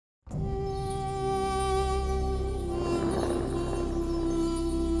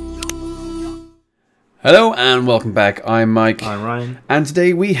Hello and welcome back. I'm Mike. I'm Ryan. And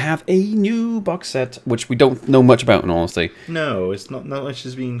today we have a new box set, which we don't know much about in all honesty. No, it's not much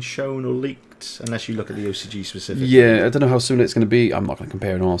is being shown or leaked, unless you look at the OCG specifically. Yeah, I don't know how soon it's going to be. I'm not going to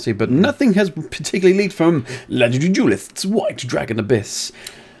compare in all honesty, but nothing has particularly leaked from Legendary Duelists, White Dragon Abyss.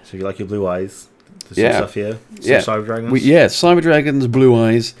 So you like your blue eyes. There's some stuff here. Some Cyber Dragons. Cyber Dragons, Blue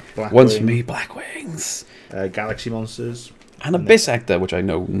Eyes. Once for me, Blackwings. Galaxy Monsters. And Abyss Actor, which I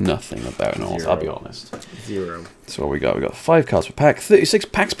know nothing about in all honesty, I'll be honest. Zero. So what we got? We got 5 cards per pack, 36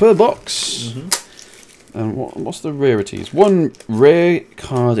 packs per box. And what's the rarities? 1 rare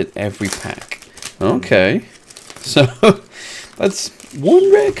card in every pack. Okay. So, that's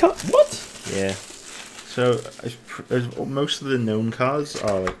 1 rare card. What? Yeah. So, most of the known cards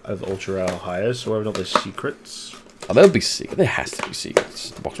are of ultra rare or higher, so whether or not there's secrets. Oh, there'll be secrets. There has to be secrets.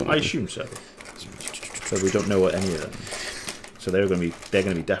 The box I assume so. But we don't know what any of them. So they're going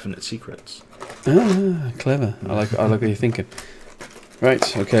to be definite secrets. Ah, clever. I like what you're thinking.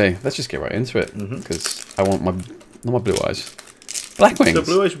 Right, okay. Let's just get right into it. Because I want not my Blue Eyes. Blackwings. So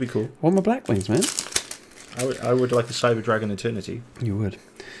Blue Eyes would be cool. I want my Blackwings, man. I would like a Cyber Dragon Eternity. You would.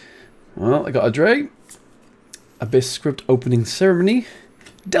 Well, I got a Dre, Abyss Script Opening Ceremony,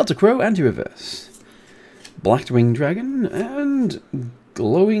 Delta Crow Anti-Reverse, Blackwing Dragon, and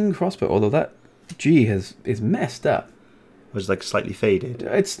Glowing Crossbow. Although that G is messed up. Was like slightly faded.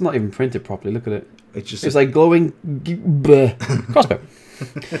 It's not even printed properly. Look at it. It's like glowing crossbow.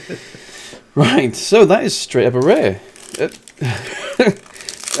 Right, so that is straight up a rare. Okay,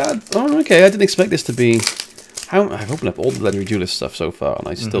 I didn't expect this to be. I've opened up all the Legendary Duelist stuff so far, and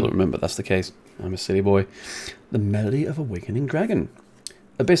I still don't remember that's the case. I'm a silly boy. The Melody of Awakening Dragon,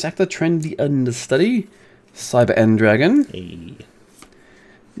 Abyss Actor Trendy Understudy, Cyber End Dragon, Hey.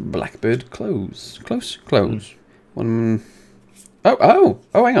 Blackbird Close. One. Oh,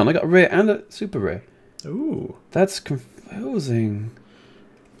 hang on, I got a rare and a super rare. Ooh. That's confusing.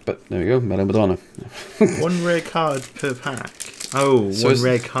 But there we go, Mellow Madonna. 1 rare card per pack. Oh, so 1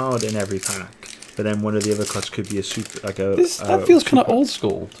 rare card in every pack. But then one of the other cards could be a super, like a... that feels kind of old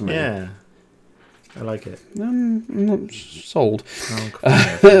school to me. Yeah. I like it. I'm not sold.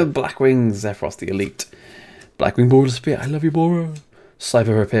 Oh, Blackwings, Zephyros the Elite. Blackwing Border Spear, I love you, Bora.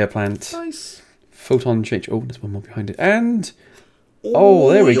 Cyber Repair Plant. Nice. Photon Change. Oh, there's one more behind it. And... Oh,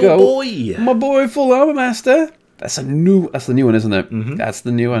 there we go. Boy. My boy, Full Armor Master. That's the new one, isn't it? That's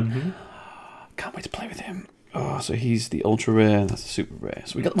the new one. Can't wait to play with him. Oh, so he's the ultra rare. That's the super rare.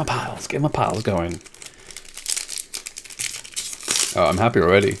 So we got my piles. Get my piles going. Oh, I'm happy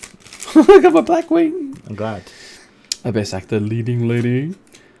already. I got my Blackwing. I'm glad. Abyss Actor Leading Lady.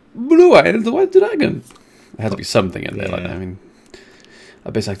 Blue Eyes the White Dragon. There had to be something in there like that. I mean,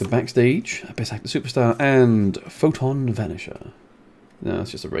 Abyss Actor Backstage, Abyss Actor Superstar, and Photon Vanisher. No,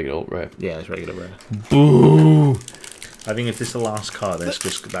 it's just a regular old rare. Yeah, it's regular rare. Boo! I think if this is the last card, it's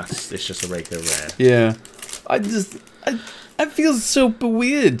just a regular rare. Yeah. I feel super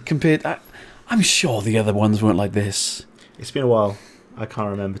weird compared... I'm sure the other ones weren't like this. It's been a while. I can't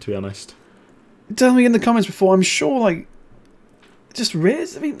remember, to be honest. Tell me in the comments before. I'm sure, like... Just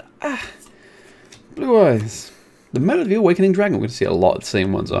rares? I mean... Blue Eyes. The Melody of the Awakening Dragon. We're going to see a lot of the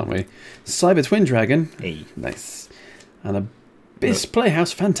same ones, aren't we? Cyber Twin Dragon. Hey. Nice. And Abyss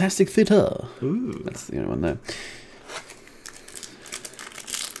Playhouse Fantastic Theatre. Ooh. That's the only one there.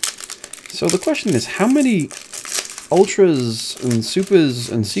 So the question is, how many ultras and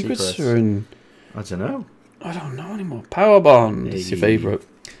supers and secrets are in... I don't know. I don't know anymore. Power Bond is your favourite.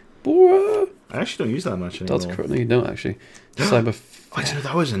 Bora. I actually don't use that much anymore. That's correct. No, you don't actually. Cyber... I didn't know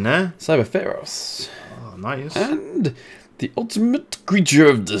that was in there. Cyber Pharaohs. Oh, nice. And the ultimate creature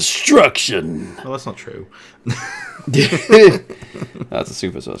of destruction. Well, that's not true. That's a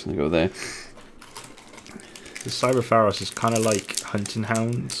super, so it's going to go there. The Cyber Pharaohs is kind of like Hunting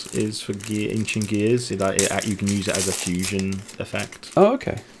Hounds is for Ancient Gears. You can use it as a fusion effect. Oh,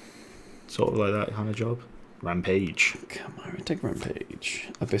 okay. Sort of like that kind of job. Rampage. Come on, take Rampage.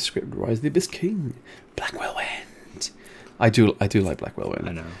 Abyss Script, Rise of the Abyss King. Blackwell Wind. I do like Blackwell Wind.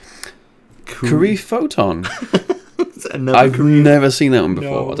 I know. Kuri Photon. I've never seen that one before.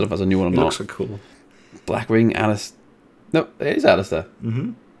 No. I don't know if that's a new one or not. Looks so cool. Blackwing, Alice. No, it is Alistair.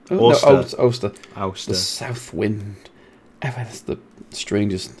 Oster. The South Wind. That's the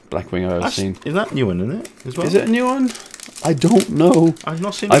strangest Blackwing I've ever seen. Is that new one, isn't it? As well? Is it a new one? I don't know. I've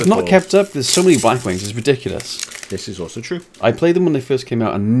not seen it I've before. not kept up. There's so many Blackwings. It's ridiculous. This is also true. I played them when they first came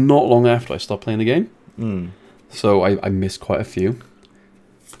out, and not long after I stopped playing the game. So I missed quite a few.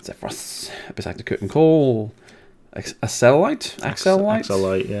 Zephyros, Abyss Actor Curtain Call, Axelite,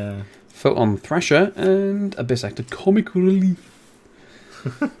 Axelite, yeah. Photon Thrasher, and Abyss Actor Comic Relief.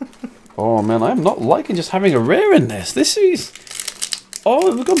 Oh man, I'm not liking just having a rare in this. This is...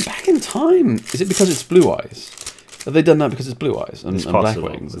 Oh, we've gone back in time. Is it because it's Blue Eyes? Have they done that because it's Blue Eyes and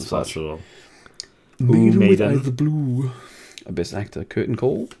Blackwings? It's possible. Maiden with Eyes of Blue. Abyss Actor, Curtain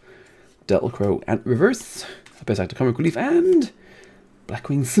Call. Delta Crow, Ant Reverse. Abyss Actor, Comic Relief, and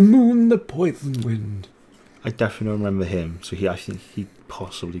Blackwing Simoon, the Poison Wind. I definitely remember him, so I think he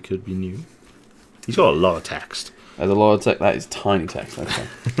possibly could be new. He's got a lot of text. There's a lot of text. That is tiny text. Okay.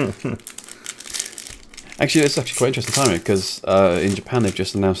 Actually, it's actually quite interesting timing because in Japan they've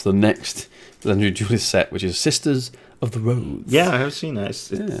just announced the next Legendary Duelist set, which is Sisters of the Rose. Yeah, I have seen that.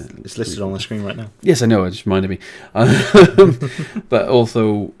 It's listed on the screen right now. Yes, I know. It just reminded me. But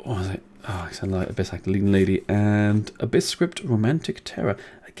also, what was it? Oh, I sound like Abyss Actor, Leading Lady, and Abyss Script, Romantic Terror.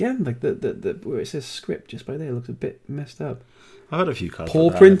 Again, like the where it says script just by there looks a bit messed up. I've had a few cards.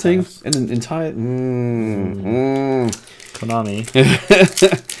 Poor printing in an entire. Konami.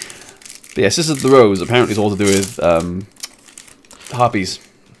 But yeah, Sisters of the Rose apparently is all to do with harpies.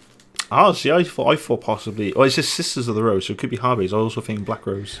 Oh, see, I thought possibly. Oh, it's just Sisters of the Rose, so it could be harpies. I also think Black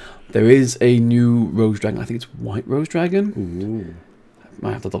Rose. There is a new Rose Dragon. I think it's White Rose Dragon. Ooh.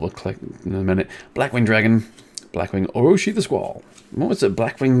 Might have to double click in a minute. Blackwing Dragon, Blackwing Orochi the Squall. What is it?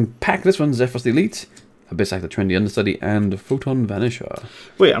 Blackwing Pack. This one's Zephyrus the Elite, Abyss Actor Trendy Understudy, and Photon Vanisher.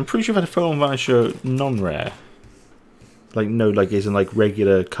 Wait, I'm pretty sure I've had a Photon Vanisher non-rare. Like no, like isn't like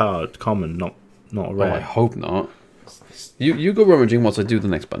regular card, common, not Oh, rare. I hope not. You go rummaging whilst I do the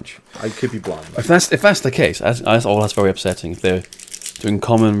next bunch. I could be blind. If that's the case, that's very upsetting. If they're doing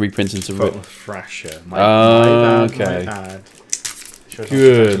common reprints into Photon Thrasher. My bad, okay. My bad.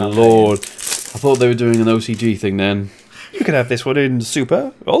 Good lord. I thought they were doing an OCG thing then. You could have this one in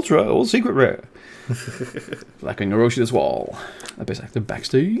Super, Ultra, or Secret Rare. Blackwing Orochi the Squall. Abyss Actor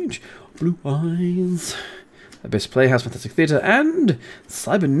Backstage. Blue Eyes. Abyss Playhouse Fantastic Theatre. And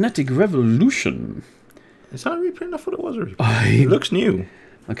Cybernetic Revolution. Is that a reprint? I thought it was a reprint. It looks new.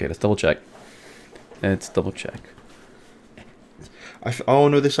 Okay, let's double check. Let's double check. Oh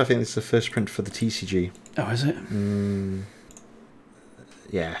no, I think this is the first print for the TCG. Oh, is it?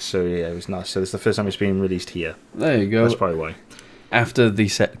 Yeah, so yeah, it was nice. So it's the first time it's being released here. There you go. That's probably why. After the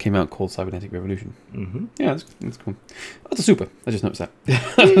set came out called Cybernetic Revolution. Yeah, that's cool. That's a super. I just noticed that.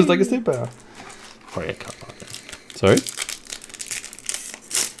 I was like a super. Probably a cut mark there. Sorry?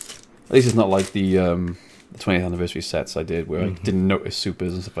 At least it's not like the 20th anniversary sets I did where I didn't notice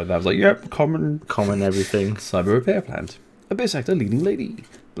supers and stuff like that. I was like, yep, common everything. Cyber Repair Plant. Abyss Actor Leading Lady.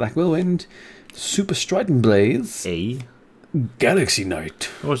 Black Whirlwind. Super Strident Blaze. Galaxy Knight.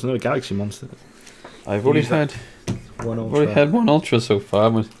 Oh, it's another Galaxy Monster. I've already had one Ultra. Already had one Ultra so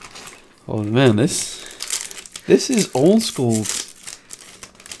far. Oh man, this is old school.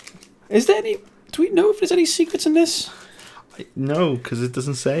 Is there any? Do we know if there's any secrets in this? No, because it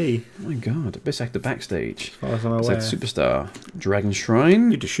doesn't say. Oh my god, Abyss Actor Backstage. As far as I'm aware. Superstar. Dragon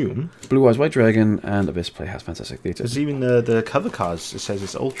Shrine. You'd assume. Blue Eyes White Dragon and Abyss Playhouse Fantastic Theatre. There's even the cover cards. It says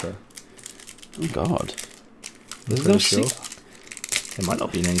it's Ultra. Oh god. There's no secret. There might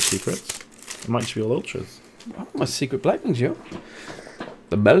not be any secrets. It might just be all Ultras. Oh, my secret Blackwings, yo.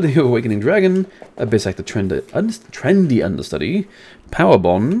 The Melody of Awakening Dragon. Abyss Actor Trendy Understudy. Power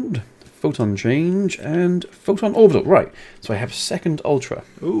Bond. Photon Change and Photon Orbital. Right. So I have second Ultra.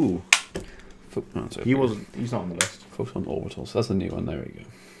 Ooh. He's not on the list. Photon Orbital. So that's a new one. There we go.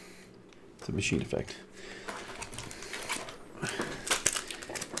 It's a machine effect.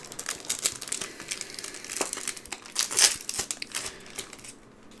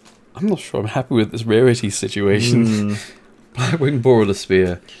 I'm not sure I'm happy with this rarity situation. Blackwing Boreal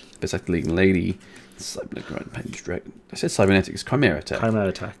Spear. Abyss Actor Leading Lady. Cybernetic Page Dragon. I said Cybernetics. Chimera Attack. Chimera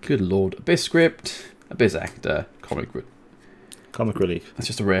Attack. Good lord. Abyss Script. Abyss Actor. Comic Relief. That's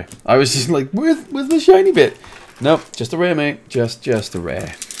just a rare. I was just like, where's the shiny bit? Nope. Just a rare, mate. Just a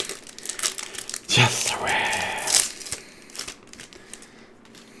rare. Just a rare.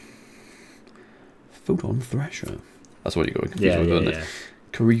 Photon Thrasher. That's what you're going confused with, isn't it?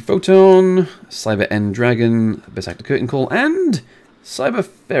 Kari Photon. Cyber End Dragon. Abyss Actor Curtain Call. And Cyber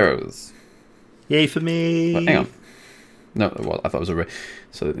Pharaohs. Yay for me! Well, hang on. No, well, I thought it was a rare.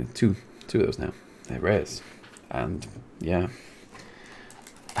 So two of those now. They're rares. And, yeah.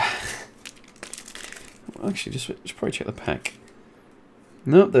 Actually, just probably check the pack.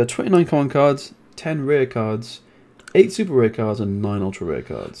 No, there are 29 common cards, 10 rare cards, 8 super rare cards, and 9 ultra rare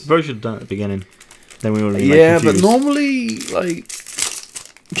cards. Probably should have done it at the beginning. Then we would have been but normally, like...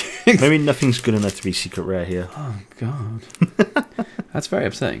 Maybe nothing's good enough to be secret rare here. Oh, God. That's very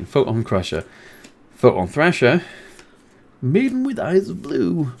upsetting. Photon Crusher. Photon Thrasher. Maiden with Eyes of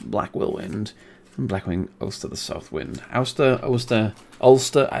Blue. Black Whirlwind. And Blackwing, Ulster the Southwind. Ulster,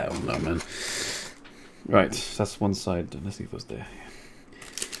 I don't know, man. Right, that's one side. Let's see if it was there.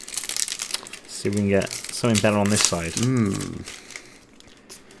 See if we can get something better on this side.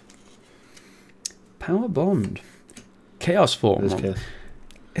 Power Bond. Chaos form. Chaos.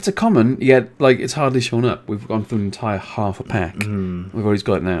 It's a common, yet like it's hardly shown up. We've gone through an entire half a pack. We've already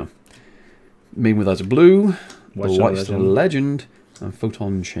got it now. Main with eyes of blue, the White Star Legend, and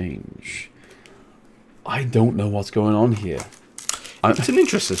Photon Change. I don't know what's going on here. It's an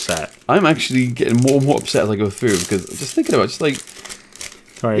interesting set. I'm actually getting more and more upset as I go through because just thinking about it, just like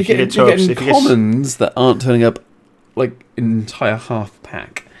Sorry, you're getting commons that aren't turning up like an entire half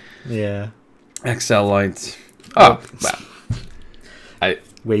pack. Yeah. XL Light. Oh, well.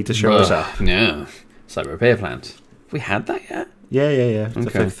 Way to show us up. Yeah. Cyber Repair Plant. Have we had that yet? Yeah.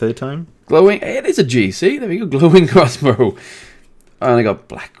 Okay. The third time. Glowing. It is a GC. There we go. Glowing Crossbow. And I got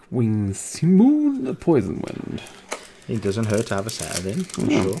Blackwing Simoon, the Poison Wind. It doesn't hurt to have a set of in, for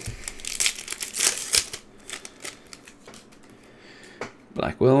sure.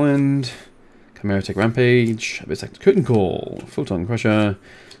 Black Whirlwind, Chimera Tech Rampage, Abyss Act Curtain Call, Photon Crusher.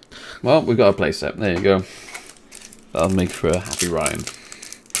 Well, we've got a playset. There you go. That'll make for a happy ride.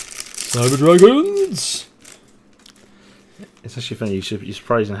 Cyber Dragons! It's actually funny. You're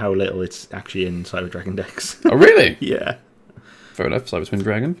surprised in how little it's actually in Cyber Dragon decks. Oh, really? Yeah. Fair enough. Cyber Twin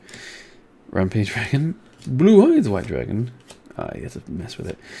Dragon, Rampage Dragon, Blue Eyes White Dragon. You have to mess with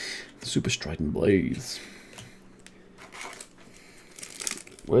it. Super Strident Blaze.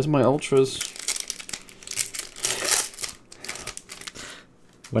 Where's my ultras?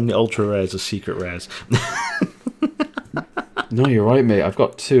 When the ultra rares are secret rares. No, you're right, mate. I've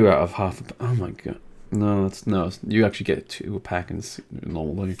got 2 out of half. Oh my god. No, you actually get 2 a pack in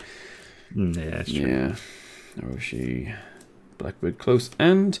normally. Yeah, that's true. Yeah. Orochi, Blackbird Close,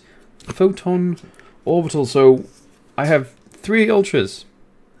 and Photon Orbital. So I have 3 ultras.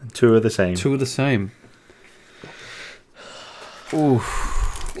 2 are the same. 2 are the same. Ooh.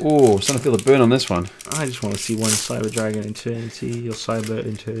 Oh, starting to feel the burn on this one. I just want to see one Cyber Dragon Eternity or Cyber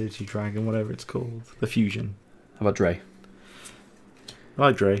Eternity Dragon, whatever it's called. The fusion. How about Dre? I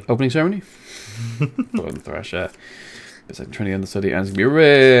like Dre. Opening ceremony? Golden Thrasher. It's like 20 understudy and it's going to be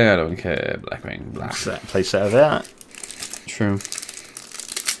rare. I don't care. Blackwing. Black. Play set of that. True.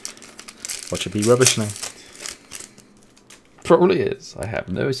 Watch it be rubbish now. Probably is. I have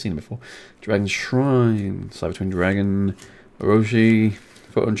never seen it before. Dragon Shrine. Cyber Twin Dragon. Orochi.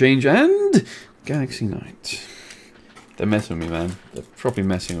 Photon Change and Galaxy Knight. They're messing with me, man. They're probably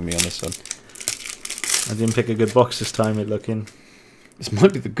messing with me on this one. I didn't pick a good box this time at looking. This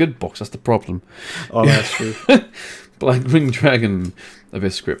might be the good box, that's the problem. Oh, that's true. Blackwing Dragon,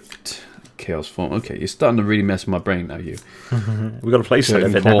 Abyss Script, Chaos Form. Okay, you're starting to really mess with my brain now, you. We've got a play set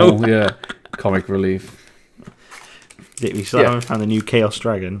of it now. Yeah, Comic Relief. We still haven't found the new Chaos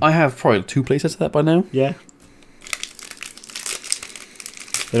Dragon. I have probably 2 playsets of that by now. Yeah.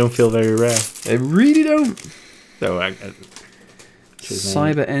 They don't feel very rare. They really don't. So,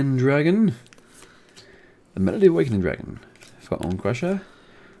 Cyber End Dragon. The Melody Awakening Dragon. Photon Crusher.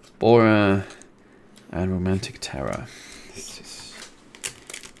 Bora. And Romantic Terror. This is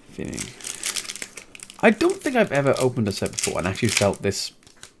feeling... I don't think I've ever opened a set before and actually felt this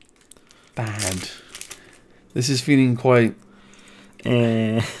bad. This is feeling quite...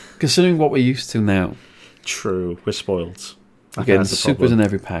 Considering what we're used to now. True. We're spoiled. We're getting supers in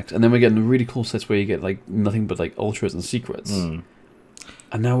every pack, and then we're getting the really cool sets where you get like nothing but like ultras and secrets. And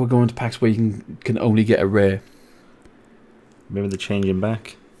now we're going to packs where you can only get a rare. Maybe they're changing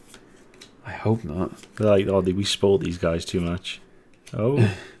back. I hope not. They're like, oh, we spoiled these guys too much.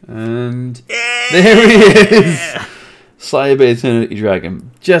 Oh, and there he is, Cyber Eternity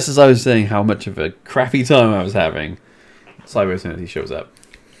Dragon. Just as I was saying how much of a crappy time I was having, Cyber Eternity shows up.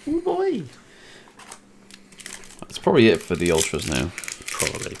 Oh boy. That's probably it for the ultras now.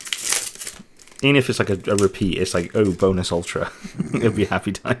 Probably. Even if it's like a repeat, it's like, oh, bonus ultra. It'll be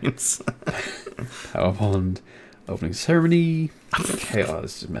happy times. Power Bond, Opening Ceremony,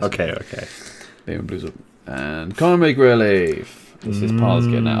 Chaos. Okay. Baby Blues up. And Comic Relief. This pile's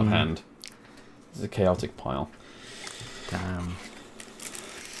getting out of hand. This is a chaotic pile. Damn.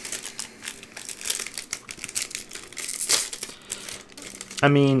 I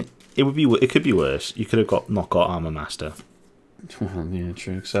mean, it could be worse. You could have not got Armor Master. Well, yeah,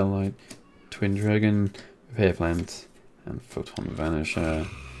 true. Excel Light, Twin Dragon, Repair Plant, and Photon Vanisher.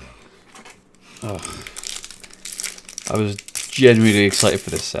 I was genuinely excited for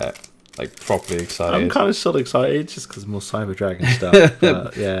this set. Like, properly excited. I'm kind of still excited just because more Cyber Dragon stuff.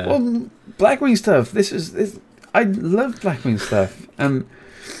 But, yeah. Well, Blackwing stuff. I love Blackwing stuff.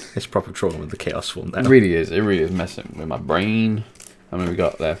 It's proper trolling with the chaos form now. It really is. It really is messing with my brain. How many we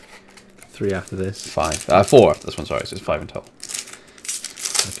got there? 3 after this. 5. 4 after this one, sorry. So it's 5 in total.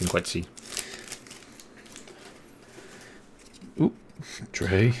 I can quite see. Oop.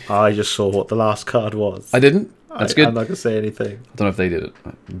 Dre. I just saw what the last card was. I didn't. That's good. I'm not going to say anything. I don't know if they did it.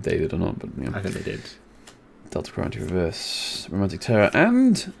 They did or not, but yeah. I think they did. Delta Crow Anti-Reverse, Romantic Terror,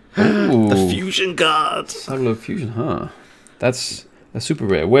 and... The fusion card! Cyberload Fusion, huh? That's a super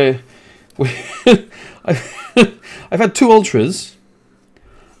rare. Where I've had 2 Ultras,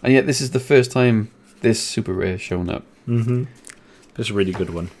 and yet this is the first time this super rare has shown up. Mm-hmm. It's a really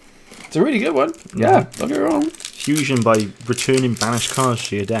good one. It's a really good one. Yeah, don't get me wrong. Fusion by returning banished cards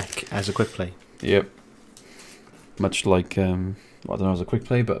to your deck as a quick play. Yep. Much like, well, I don't know as a quick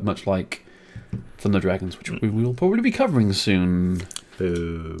play, but much like Thunder Dragons, which we will probably be covering soon.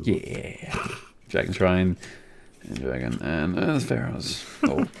 Boo. Yeah. Dragon Shrine, and Dragon, and there's Pharaohs.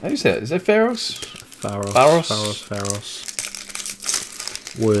 Oh, how do you say it? Is it Pharaohs? Pharos.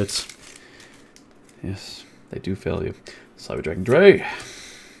 Words. Yes, they do fail you. Cyber Dragon Dre,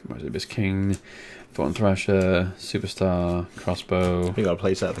 Rise Abyss King, Thorn Thrasher, Superstar, Crossbow. We got to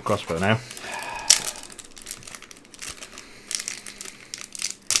play set of the crossbow now.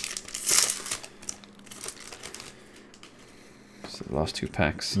 So the last 2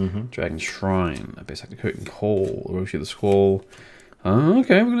 packs. Mm-hmm. Dragon Shrine, Abyss Active Curtain Call, Orochi the Squall. Oh,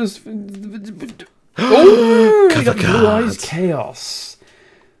 okay, we're gonna. Oh, we got Blue Eyes Chaos.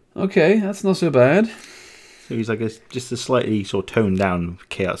 Okay, that's not so bad. So he's like just a slightly sort of toned down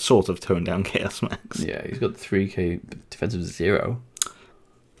chaos, Chaos Max. Yeah, he's got 3k defensive 0.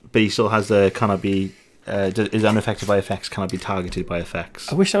 But he still has the cannot be is unaffected by effects, cannot be targeted by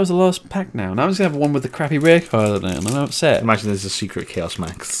effects. I wish that was the last pack now. Now I'm just gonna have one with the crappy rare card in it, and I'm upset. Imagine there's a secret Chaos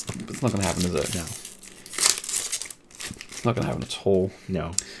Max. It's not gonna happen, is it? No. It's not gonna happen at all.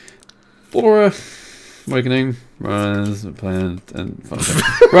 No. Flora, Awakening, Rise, Plant, and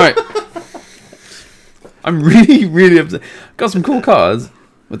right. I'm really upset. Got some cool cards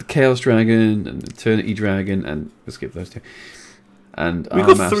with the Chaos Dragon and Eternity Dragon, and we'll skip those 2. And we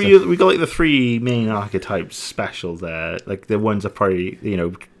got 3. We got like the 3 main archetypes special there. Like the ones are probably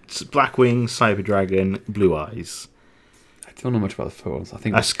Blackwings, Cyber Dragon, Blue Eyes. I don't know much about the photos. I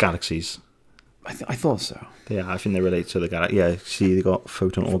think that's galaxies. I thought so. Yeah, I think they relate to the galaxy. Yeah, see, they got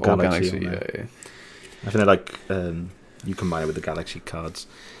Photon or Galaxy. Yeah. I think they're like you combine it with the Galaxy cards.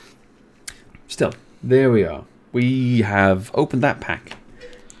 Still, there we are. We have opened that pack.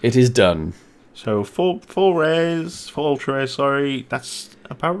 It is done. So 4 rares, 4 ultra rares. Sorry, that's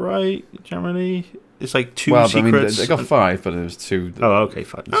about right. Generally, it's like 2 secrets. I mean, they got 5, but it was 2. Oh, okay,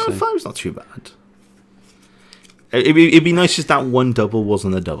 5. No, 5's not too bad. It'd be nice if that 1 double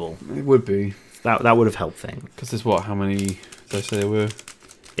wasn't a double. It would be. That would have helped things. Because there's what? How many did I say there were?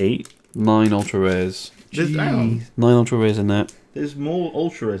 8. 9 ultra rares. 9 ultra rares in that. There's more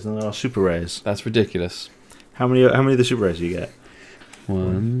ultra rares than there are super rares. That's ridiculous. How many of the super rares do you get?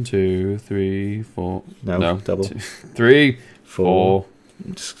 1, 2, 3, 4. No, double. 3, 4.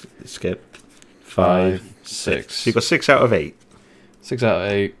 Skip. 5, 6. So you got 6 out of 8. 6 out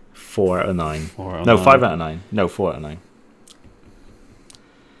of 8. 4 out of 9. 4 out of 9. 5 out of 9. No, 4 out of 9.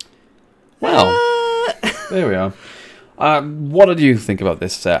 Well, there we are. What did you think about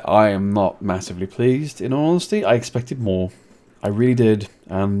this set? I am not massively pleased, in all honesty. I expected more. I really did,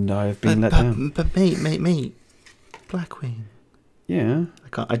 and I've been let down. But mate. Blackwing. Yeah.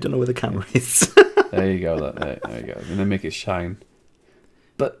 I don't know where the camera is. There you go. There you go. And then make it shine.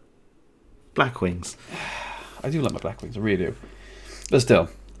 But Blackwings. I do like my Blackwings. I really do. But still,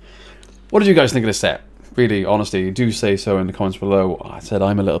 what did you guys think of this set? Really, honestly, do say so in the comments below. I said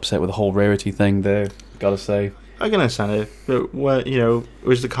I'm a little upset with the whole rarity thing there. Gotta say. I can understand it, but what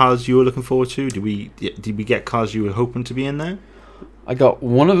was the cards you were looking forward to? Did we get cards you were hoping to be in there? I got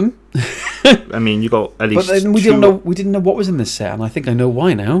one of them. I mean, you got at least. But then we didn't know what was in this set, and I think I know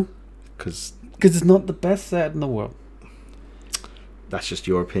why now. Because it's not the best set in the world. That's just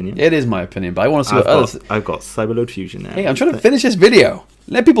your opinion. It is my opinion, but I want to see what others. I've got Cyberload Fusion now. Hey, I'm trying to finish this video.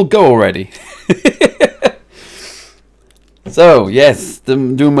 Let people go already. So yes,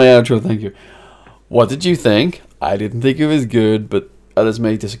 I'm doing my outro. Thank you. What did you think? I didn't think it was good, but others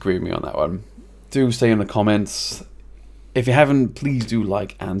may disagree with me on that one. Do say in the comments. If you haven't, please do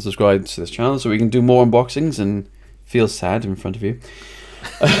like and subscribe to this channel so we can do more unboxings and feel sad in front of you.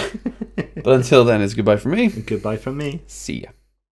 But until then, it's goodbye from me. Goodbye from me. See ya.